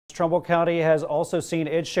Trumbull County has also seen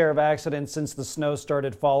its share of accidents since the snow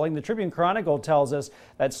started falling. The Tribune Chronicle tells us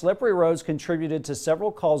that slippery roads contributed to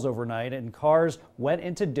several calls overnight and cars went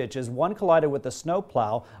into ditches. One collided with a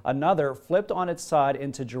snowplow. Another flipped on its side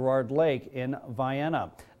into Girard Lake in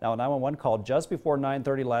Vienna. Now, a 911 call just before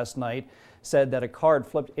 9:30 last night said that a car had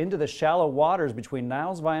flipped into the shallow waters between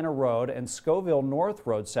Niles Vienna Road and Scoville North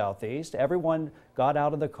Road southeast. Everyone got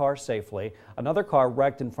out of the car safely. Another car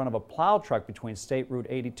wrecked in front of a plow truck between State Route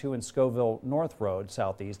 82 and Scoville North Road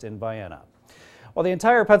southeast in Vienna. Well, the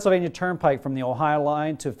entire Pennsylvania Turnpike from the Ohio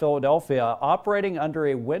line to Philadelphia operating under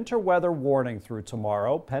a winter weather warning through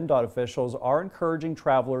tomorrow. PennDOT officials are encouraging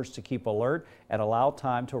travelers to keep alert and allow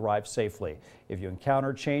time to arrive safely. If you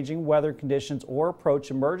encounter changing weather conditions or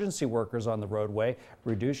approach emergency workers on the roadway,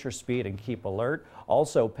 reduce your speed and keep alert.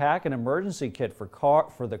 Also, pack an emergency kit for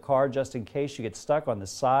the car just in case you get stuck on the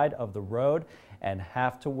side of the road and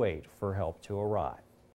have to wait for help to arrive.